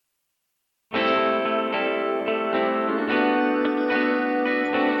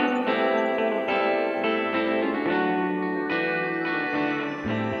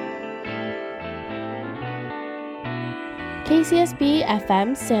KCSB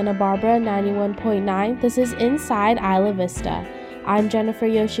FM Santa Barbara 91.9, this is Inside Isla Vista. I'm Jennifer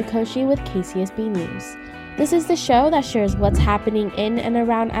Yoshikoshi with KCSB News. This is the show that shares what's happening in and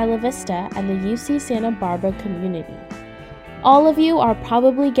around Isla Vista and the UC Santa Barbara community. All of you are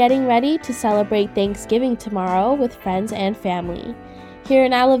probably getting ready to celebrate Thanksgiving tomorrow with friends and family. Here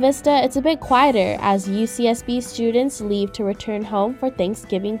in Isla Vista, it's a bit quieter as UCSB students leave to return home for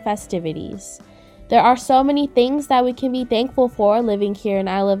Thanksgiving festivities. There are so many things that we can be thankful for living here in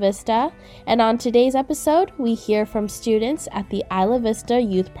Isla Vista, and on today's episode, we hear from students at the Isla Vista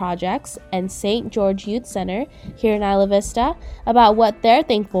Youth Projects and St. George Youth Center here in Isla Vista about what they're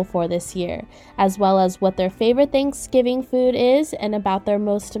thankful for this year, as well as what their favorite Thanksgiving food is and about their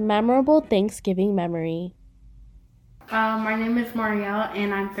most memorable Thanksgiving memory. My name is Marielle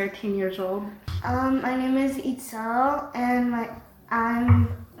and I'm 13 years old. My name is Itzel and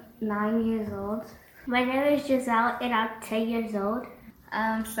I'm 9 years old. My name is Giselle and I'm 10 years old.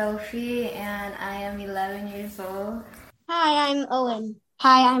 I'm Sophie and I am 11 years old. Hi, I'm Owen.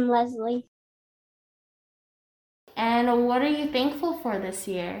 Hi, I'm Leslie. And what are you thankful for this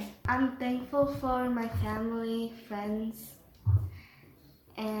year? I'm thankful for my family, friends,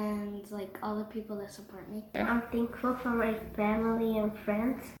 and all the people that support me. I'm thankful for my family and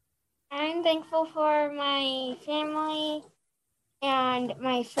friends. I'm thankful for my family and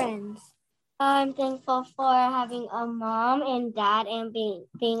my friends. I'm thankful for having a mom and dad and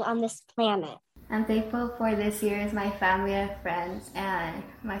being on this planet. I'm thankful for this year's my family and friends and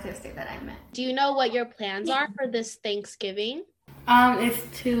my sister that I met. Do you know what your plans are for this Thanksgiving?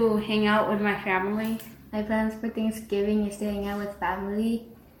 It's to hang out with my family. My plans for Thanksgiving is to hang out with family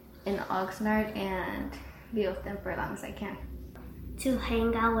in Oxnard and be with them for as long as I can. To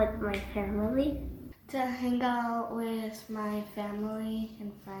hang out with my family. To hang out with my family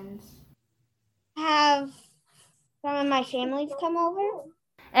and friends. Have some of my families come over.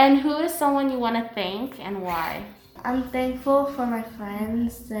 And who is someone you want to thank and why? I'm thankful for my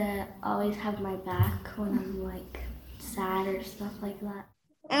friends that always have my back when I'm sad or stuff like that.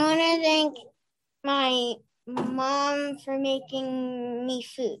 I want to thank my mom for making me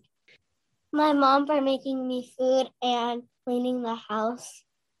food. My mom for making me food and cleaning the house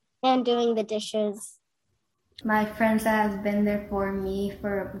and doing the dishes. My friends that have been there for me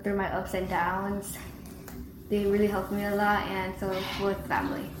through my ups and downs. They really helped me a lot, and so with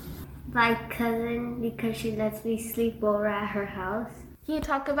family. My cousin, because she lets me sleep over at her house. Can you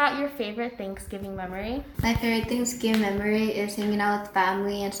talk about your favorite Thanksgiving memory? My favorite Thanksgiving memory is hanging out with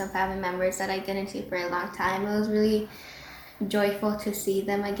family and some family members that I didn't see for a long time. It was really joyful to see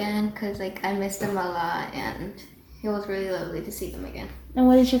them again because I missed them a lot, and it was really lovely to see them again. And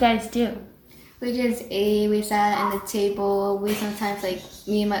what did you guys do? We just ate, we sat at the table, we sometimes,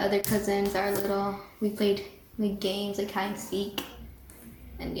 me and my other cousins are little, we played games like hide and seek,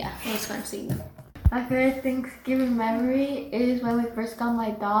 and yeah, it was fun seeing them. My favorite Thanksgiving memory is when we first got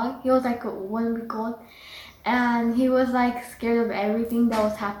my dog. He was 1 week old, and he was scared of everything that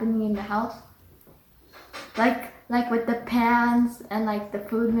was happening in the house. Like with the pans and the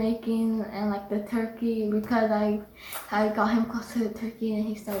food making and the turkey, because I got him close to the turkey and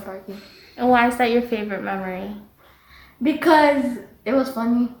he started barking. And why is that your favorite memory? Because it was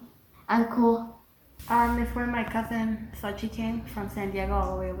funny and cool. It's when my cousin Sachi came from San Diego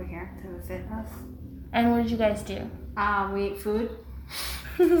all the way over here to visit us. And what did you guys do? We ate food,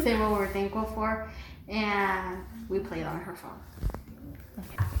 say what we were thankful for, and we played on her phone.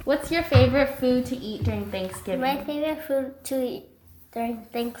 What's your favorite food to eat during Thanksgiving? My favorite food to eat during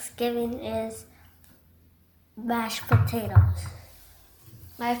Thanksgiving is mashed potatoes.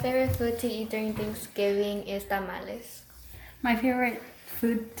 My favorite food to eat during Thanksgiving is tamales. My favorite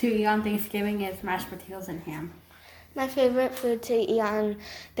food to eat on Thanksgiving is mashed potatoes and ham. My favorite food to eat on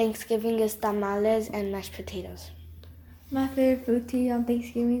Thanksgiving is tamales and mashed potatoes. My favorite food to eat on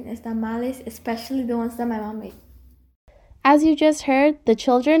Thanksgiving is tamales, especially the ones that my mom made. As you just heard, the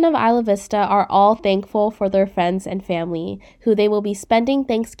children of Isla Vista are all thankful for their friends and family who they will be spending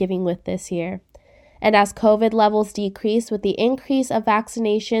Thanksgiving with this year. And as COVID levels decrease with the increase of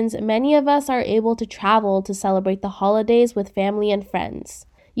vaccinations, many of us are able to travel to celebrate the holidays with family and friends.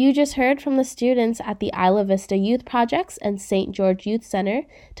 You just heard from the students at the Isla Vista Youth Projects and St. George Youth Center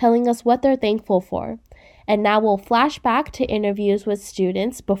telling us what they're thankful for. And now we'll flash back to interviews with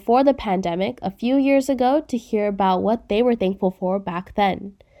students before the pandemic a few years ago to hear about what they were thankful for back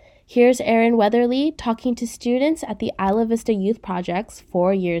then. Here's Erin Weatherly talking to students at the Isla Vista Youth Projects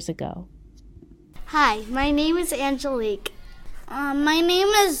 4 years ago. Hi, my name is Angelique. My name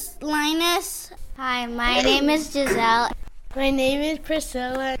is Linus. Hi, my name is Giselle. My name is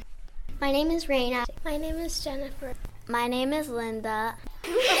Priscilla. My name is Raina. My name is Jennifer. My name is Linda.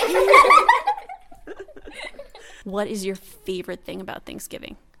 What is your favorite thing about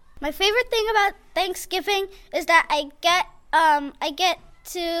Thanksgiving? My favorite thing about Thanksgiving is that I get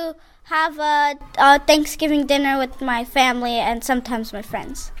to have a Thanksgiving dinner with my family and sometimes my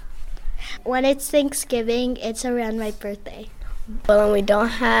friends. When it's Thanksgiving, it's around my birthday. When we don't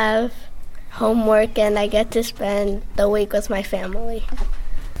have homework and I get to spend the week with my family.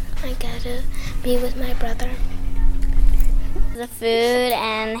 I get to be with my brother. The food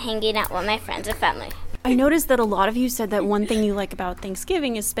and hanging out with my friends and family. I noticed that a lot of you said that one thing you like about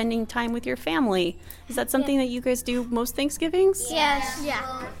Thanksgiving is spending time with your family. Is that something that you guys do most Thanksgivings? Yes. Yeah.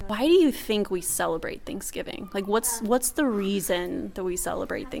 Why do you think we celebrate Thanksgiving? Like, what's the reason that we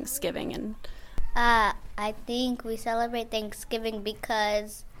celebrate Thanksgiving? And I think we celebrate Thanksgiving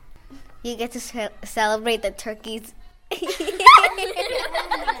because you get to celebrate the turkeys.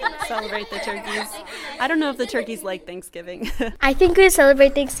 Celebrate the turkeys. I don't know if the turkeys like Thanksgiving. I think we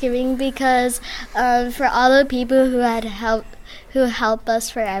celebrate Thanksgiving because for all the people who help us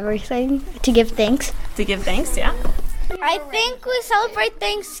for everything, to give thanks. To give thanks, yeah. I think we celebrate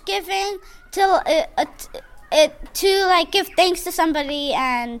Thanksgiving to like give thanks to somebody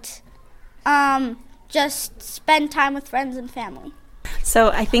and just spend time with friends and family. So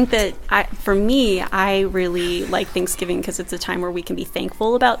I think that for me, I really like Thanksgiving because it's a time where we can be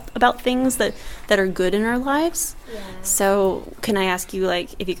thankful about things that are good in our lives. Yeah. So can I ask you, like,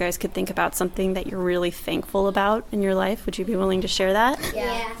 if you guys could think about something that you're really thankful about in your life? Would you be willing to share that?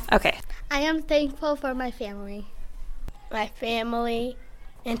 Yeah. Okay. I am thankful for my family. My family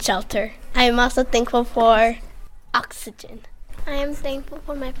and shelter. I am also thankful for oxygen. I am thankful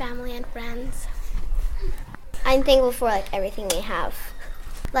for my family and friends. I'm thankful for like everything we have,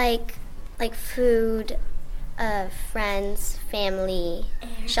 like food, friends, family,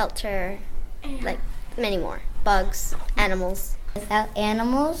 shelter, like many more. Bugs, animals. Without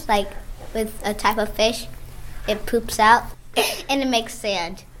animals, like with a type of fish, it poops out and it makes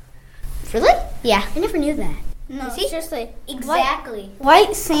sand. Really? Yeah. I never knew that. No, seriously. Exactly.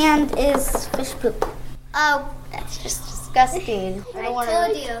 White sand is fish poop. Oh, that's just disgusting. I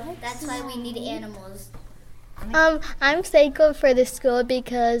told you. That's why we need animals. I'm thankful for the school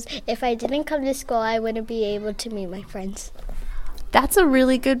because if I didn't come to school, I wouldn't be able to meet my friends. That's a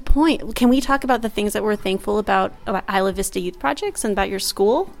really good point. Can we talk about the things that we're thankful about Isla Vista Youth Projects and about your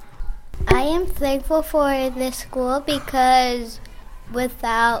school? I am thankful for this school because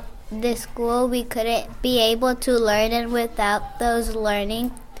without this school, we couldn't be able to learn, and without those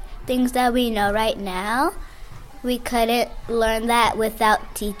learning things that we know right now, we couldn't learn that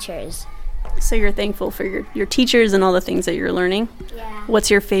without teachers. So you're thankful for your teachers and all the things that you're learning? Yeah. What's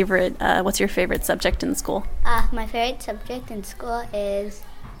your favorite subject in school? My favorite subject in school is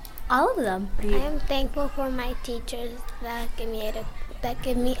all of them. I am thankful for my teachers that give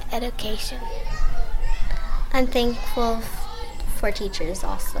me education. I'm thankful for teachers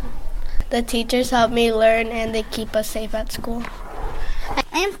also. The teachers help me learn and they keep us safe at school.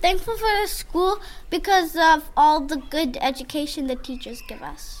 I am thankful for the school because of all the good education the teachers give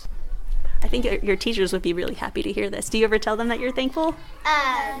us. I think your teachers would be really happy to hear this. Do you ever tell them that you're thankful?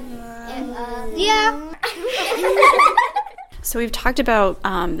 Yeah. So we've talked about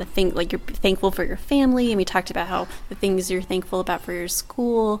you're thankful for your family, and we talked about how the things you're thankful about for your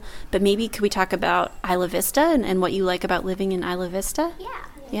school. But maybe could we talk about Isla Vista and what you like about living in Isla Vista? Yeah.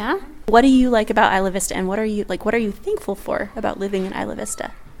 Yeah? What do you like about Isla Vista, and what are you thankful for about living in Isla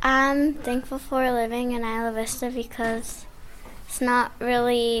Vista? I'm thankful for living in Isla Vista because it's not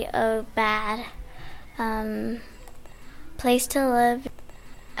really a bad place to live.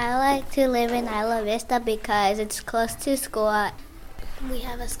 I like to live in Isla Vista because it's close to school. We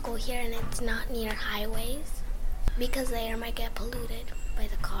have a school here and it's not near highways because the air might get polluted by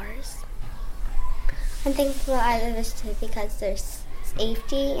the cars. I'm thankful for Isla Vista because there's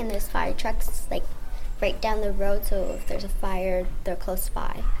safety and there's fire trucks like right down the road, so if there's a fire, they're close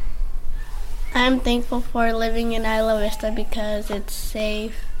by. I'm thankful for living in Isla Vista because it's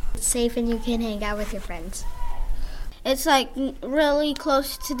safe. It's safe and you can hang out with your friends. It's like really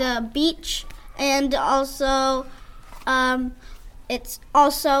close to the beach, and also it's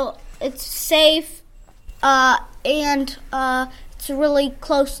safe and it's really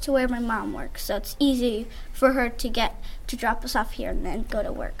close to where my mom works, so it's easy for her to drop us off here and then go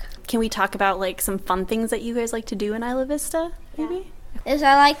to work. Can we talk about like some fun things that you guys like to do in Isla Vista? Maybe. Is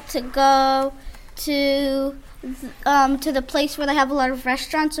I like to go to the place where they have a lot of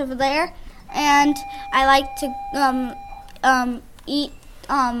restaurants over there, and I like to eat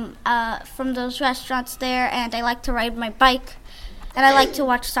from those restaurants there, and I like to ride my bike, and I like to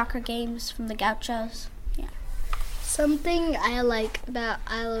watch soccer games from the Gauchos. Yeah. Something I like about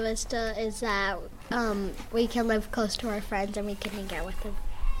Isla Vista is that we can live close to our friends and we can hang out with them.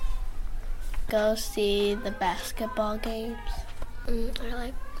 Go see the basketball games.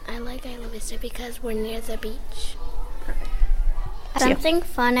 I like Isla Vista because we're near the beach. Something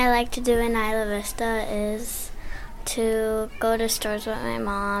fun I like to do in Isla Vista is to go to stores with my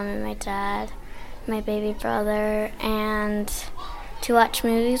mom and my dad, my baby brother, and to watch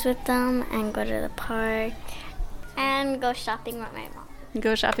movies with them and go to the park and go shopping with my mom.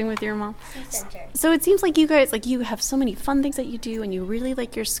 Go shopping with your mom. So it seems like you guys, like, you have so many fun things that you do, and you really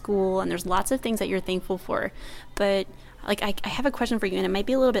like your school, and there's lots of things that you're thankful for. But like, I have a question for you, and it might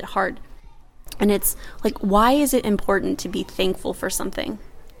be a little bit hard. And it's like, why is it important to be thankful for something?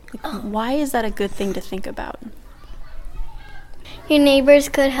 Like, why is that a good thing to think about? Your neighbors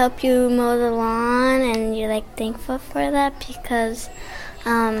could help you mow the lawn, and you're like thankful for that because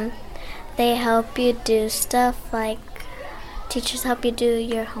they help you do stuff, like teachers help you do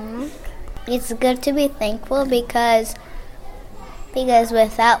your homework. It's good to be thankful because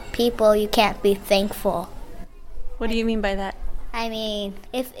without people you can't be thankful. What do you mean by that? I mean,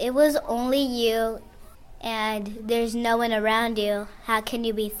 if it was only you and there's no one around you, how can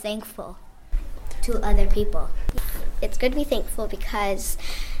you be thankful to other people? It's good to be thankful because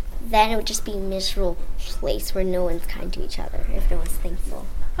then it would just be a miserable place where no one's kind to each other if no one's thankful.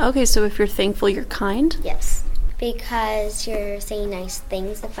 Okay, so if you're thankful, you're kind? Yes, because you're saying nice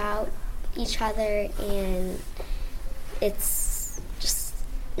things about each other and it's just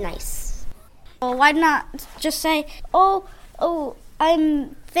nice. Well, why not just say, oh,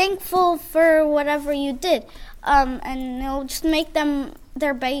 I'm thankful for whatever you did, and it'll just make them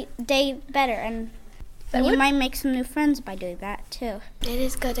their day better, and you might make some new friends by doing that too. It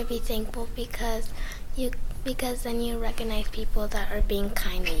is good to be thankful because then you recognize people that are being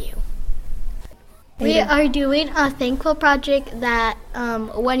kind to you. We are doing a thankful project that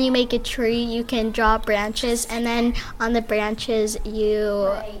when you make a tree, you can draw branches, and then on the branches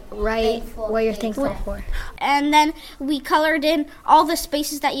you write what you're thankful for. And then we colored in all the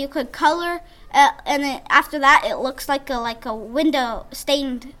spaces that you could color, and then after that it looks like a window,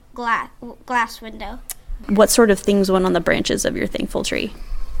 stained glass window. What sort of things went on the branches of your thankful tree?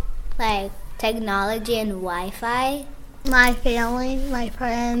 Like technology and Wi-Fi. My family, my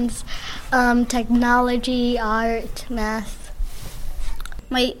friends, technology, art, math.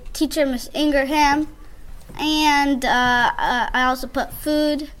 My teacher, Miss Ingraham, and I also put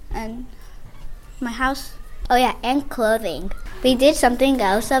food and my house. Oh yeah, and clothing. We did something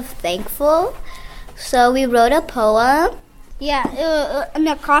else of thankful. So we wrote a poem. Yeah, an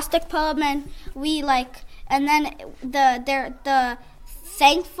acrostic poem, and and then the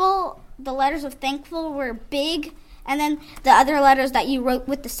letters of thankful were big. And then the other letters that you wrote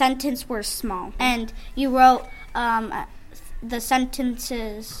with the sentence were small. And you wrote the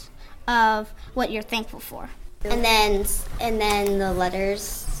sentences of what you're thankful for. And then the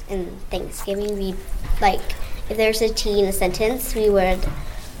letters in Thanksgiving, we if there's a T in a sentence, we would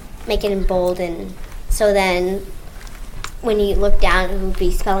make it in bold, and so then when you look down, it would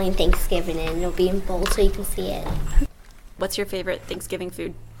be spelling Thanksgiving, and it'll be in bold so you can see it. What's your favorite Thanksgiving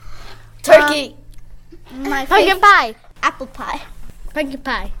food? Turkey. My Pumpkin pie. Apple pie. Pumpkin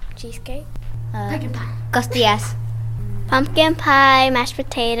pie. Cheesecake. Pumpkin pie. Costillas. Pumpkin pie, mashed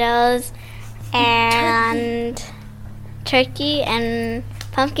potatoes, and turkey and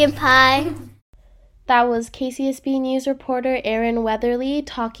pumpkin pie. That was KCSB News reporter Erin Weatherly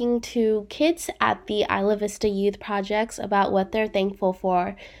talking to kids at the Isla Vista Youth Projects about what they're thankful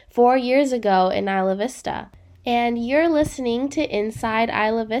for 4 years ago in Isla Vista. And you're listening to Inside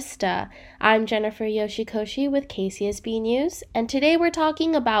Isla Vista. I'm Jennifer Yoshikoshi with KCSB News, and today we're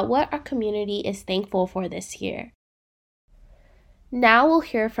talking about what our community is thankful for this year. Now we'll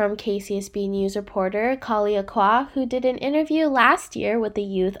hear from KCSB News reporter Kali Akwa, who did an interview last year with the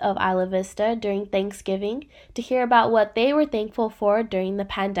youth of Isla Vista during Thanksgiving to hear about what they were thankful for during the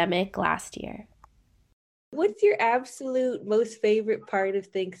pandemic last year. What's your absolute most favorite part of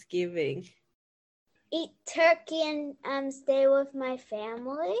Thanksgiving? Eat turkey and stay with my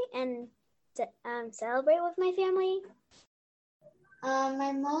family and celebrate with my family.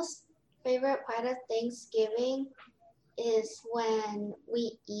 My most favorite part of Thanksgiving is when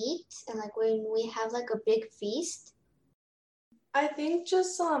we eat and when we have a big feast. I think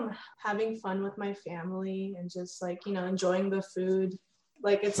just having fun with my family and just enjoying the food.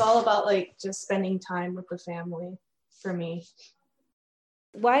 It's all about just spending time with the family for me.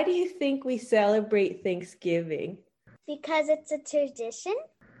 Why do you think we celebrate Thanksgiving? Because it's a tradition.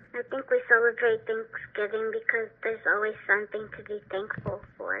 I think we celebrate Thanksgiving because there's always something to be thankful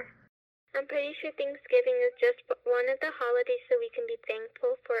for. I'm pretty sure Thanksgiving is just one of the holidays so we can be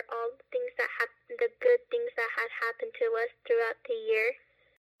thankful for all the things the good things that had happened to us throughout the year.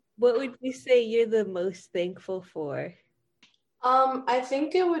 What would you say you're the most thankful for? I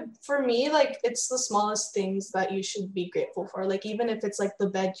think it would, for me, like, it's the smallest things that you should be grateful for. Like, even if it's like the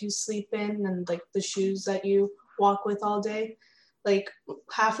bed you sleep in and like the shoes that you walk with all day. Like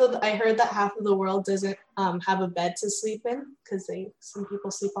I heard that half of the world doesn't have a bed to sleep in because some people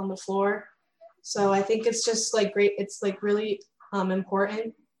sleep on the floor. So I think it's just like great. It's like really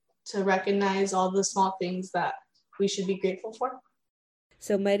important to recognize all the small things that we should be grateful for.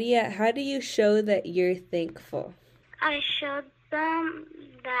 So Maria, how do you show that you're thankful? I showed them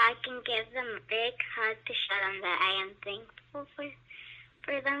that I can give them a big hug to show them that I am thankful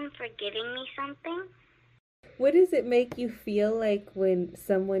for them for giving me something. What does it make you feel like when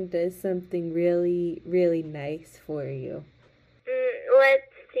someone does something really, really nice for you? Let's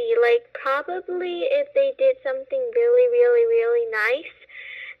see, like probably if they did something really, really, really nice,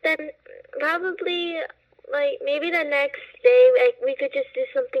 then probably like maybe the next day, like we could just do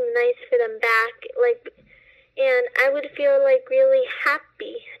something nice for them back, like, and I would feel like really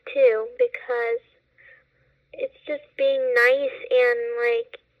happy too because it's just being nice and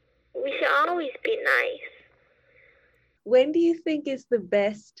like we should always be nice. When do you think is the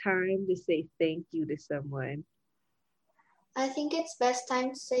best time to say thank you to someone? I think it's best time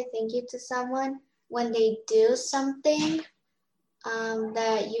to say thank you to someone when they do something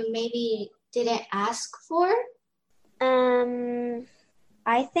that you maybe didn't ask for.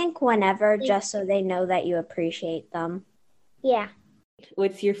 I think whenever, just so they know that you appreciate them. Yeah.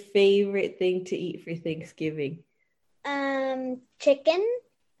 What's your favorite thing to eat for Thanksgiving? Chicken.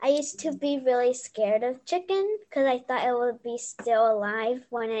 I used to be really scared of chicken because I thought it would be still alive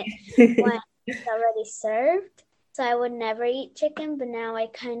when it's already served. So I would never eat chicken, but now I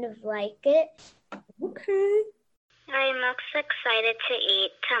kind of like it. Okay. I'm most excited to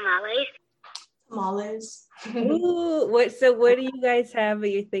eat tamales. Tamales. Ooh, what do you guys have at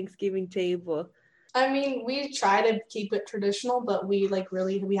your Thanksgiving table? I mean, we try to keep it traditional, but we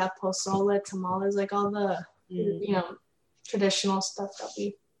have pozole, tamales, like all the traditional stuff that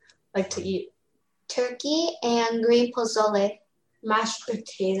we like to eat. Turkey and green pozole. Mashed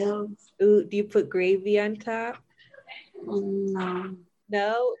potatoes. Ooh, do you put gravy on top? No.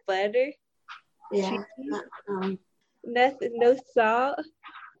 No? Butter? Yeah. Nothing, no salt?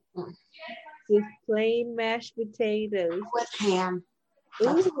 Just plain mashed potatoes. With ham.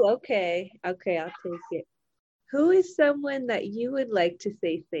 Ooh, okay. Okay, I'll take it. Who is someone that you would like to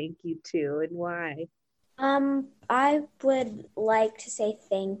say thank you to and why? I would like to say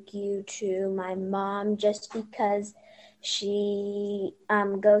thank you to my mom just because she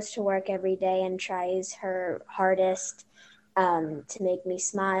goes to work every day and tries her hardest to make me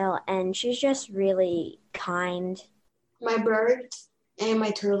smile, and she's just really kind. My bird and my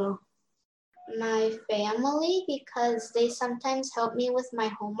turtle. My family, because they sometimes help me with my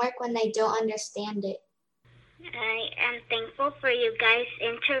homework when I don't understand it. I am thankful for you guys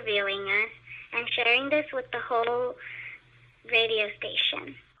interviewing us and sharing this with the whole radio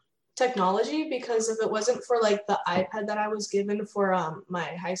station. Technology, because if it wasn't for like the iPad that I was given for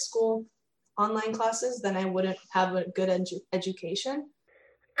my high school online classes, then I wouldn't have a good education.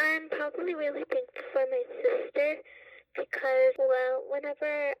 I'm probably really thankful for my sister because, well,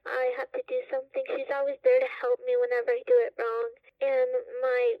 whenever I have to do something, she's always there to help me whenever I do it wrong. And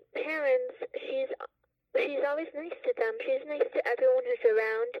my parents, she's always nice to them. She's nice to everyone who's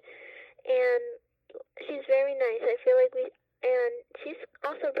around. And she's very nice. I feel like and she's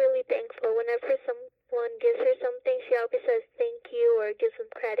also really thankful. Whenever someone gives her something, she always says thank you or gives them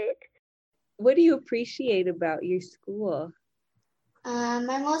credit. What do you appreciate about your school? I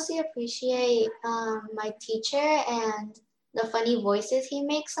mostly appreciate my teacher and the funny voices he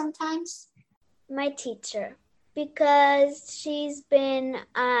makes sometimes. My teacher, because she's been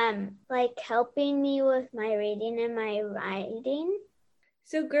helping me with my reading and my writing.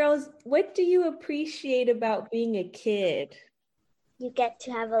 So girls, what do you appreciate about being a kid? You get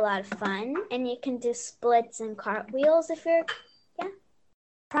to have a lot of fun and you can do splits and cartwheels if you're,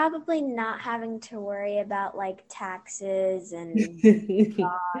 Probably not having to worry about like taxes and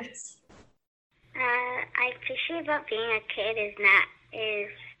jobs. I appreciate about being a kid is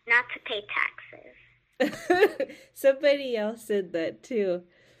not to pay taxes. Somebody else said that too.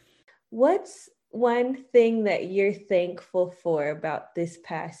 What's one thing that you're thankful for about this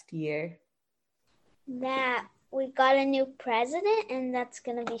past year? That we got a new president and that's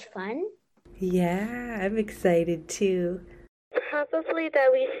going to be fun. Yeah, I'm excited too. Probably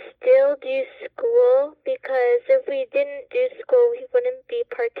that we still do school, because if we didn't do school, we wouldn't be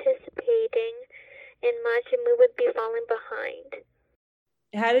participating in much and we would be falling behind.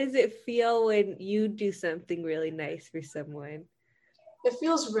 How does it feel when you do something really nice for someone? It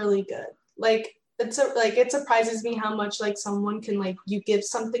feels really good. Like it surprises me how much like someone can like you give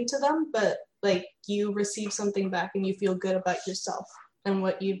something to them, but like you receive something back and you feel good about yourself and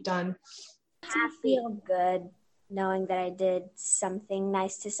what you've done. I feel good knowing that I did something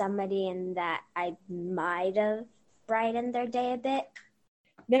nice to somebody and that I might have brightened their day a bit.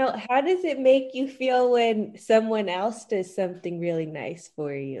 Now, how does it make you feel when someone else does something really nice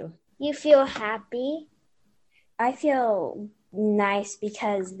for you? You feel happy. I feel nice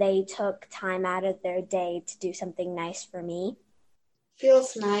because they took time out of their day to do something nice for me.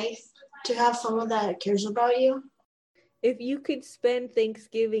 Feels nice to have someone that cares about you. If you could spend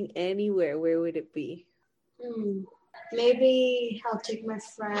Thanksgiving anywhere, where would it be? Maybe I'll take my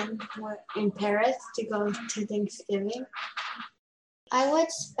friend in Paris to go to Thanksgiving. I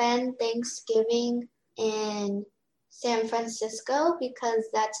would spend Thanksgiving in San Francisco because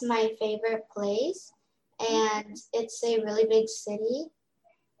that's my favorite place. And it's a really big city,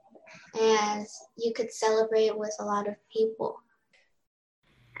 and you could celebrate with a lot of people.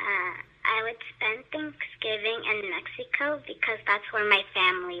 I would spend Thanksgiving in Mexico because that's where my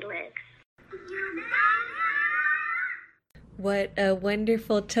family lives. What a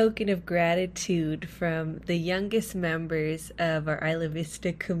wonderful token of gratitude from the youngest members of our Isla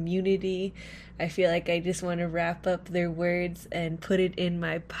Vista community. I feel like I just want to wrap up their words and put it in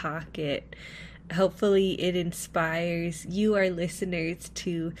my pocket. Hopefully it inspires you, our listeners,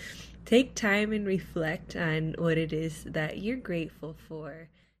 to take time and reflect on what it is that you're grateful for.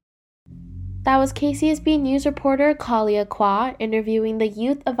 That was KCSB News reporter Kalia Kwa interviewing the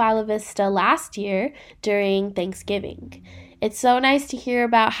youth of Isla Vista last year during Thanksgiving. It's so nice to hear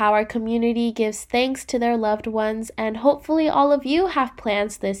about how our community gives thanks to their loved ones, and hopefully all of you have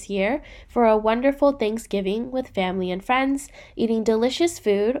plans this year for a wonderful Thanksgiving with family and friends, eating delicious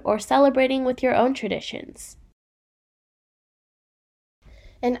food, or celebrating with your own traditions.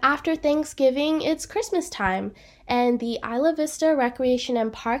 And after Thanksgiving, it's Christmas time, and the Isla Vista Recreation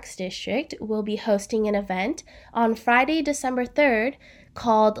and Parks District will be hosting an event on Friday, December 3rd,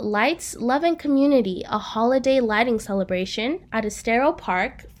 called Lights, Love, and Community, a holiday lighting celebration at Estero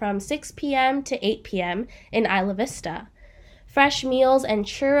Park from 6 p.m. to 8 p.m. in Isla Vista. Fresh meals and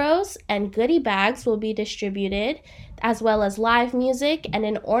churros and goodie bags will be distributed, as well as live music and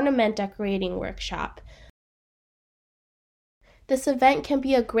an ornament decorating workshop. This event can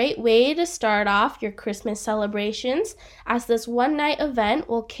be a great way to start off your Christmas celebrations, as this one-night event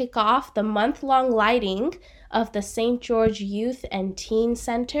will kick off the month-long lighting of the St. George Youth and Teen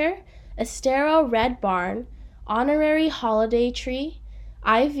Center, Estero Red Barn, Honorary Holiday Tree,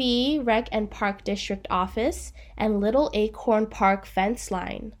 IV Rec and Park District Office, and Little Acorn Park Fence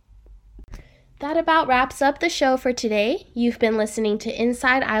Line. That about wraps up the show for today. You've been listening to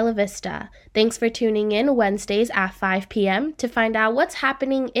Inside Isla Vista. Thanks for tuning in Wednesdays at 5 p.m. to find out what's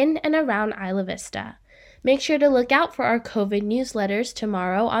happening in and around Isla Vista. Make sure to look out for our COVID newsletters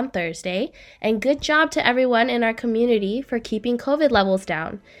tomorrow on Thursday, and good job to everyone in our community for keeping COVID levels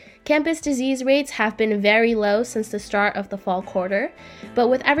down. Campus disease rates have been very low since the start of the fall quarter, but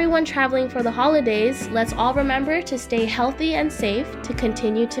with everyone traveling for the holidays, let's all remember to stay healthy and safe to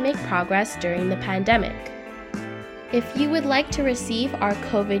continue to make progress during the pandemic. If you would like to receive our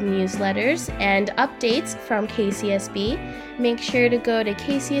COVID newsletters and updates from KCSB, make sure to go to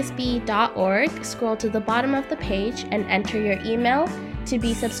kcsb.org, scroll to the bottom of the page, and enter your email to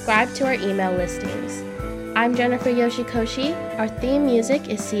be subscribed to our email listings. I'm Jennifer Yoshikoshi. Our theme music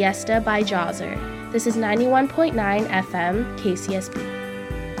is Siesta by Jawser. This is 91.9 FM KCSB.